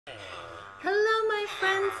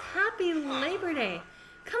friends, happy Labor Day.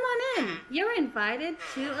 Come on in. You're invited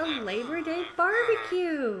to a Labor Day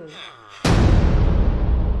barbecue.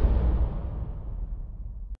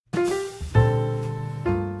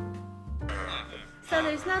 So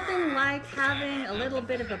there's nothing like having a little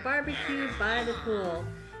bit of a barbecue by the pool.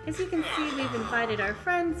 As you can see, we've invited our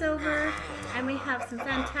friends over and we have some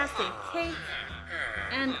fantastic cake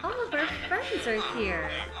and all of our friends are here.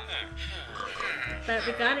 But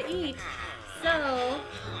we gotta eat. So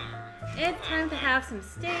it's time to have some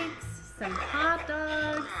steaks, some hot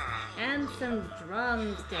dogs, and some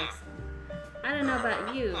drumsticks. I don't know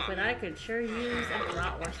about you, but I could sure use a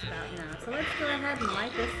bratwurst about now. So let's go ahead and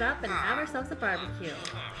light this up and have ourselves a barbecue.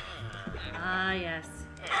 Ah yes,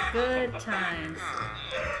 good times.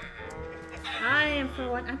 I am for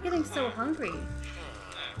one, I'm getting so hungry.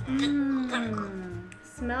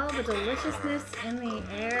 Smell the deliciousness in the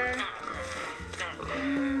air.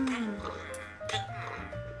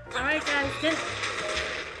 Alright guys,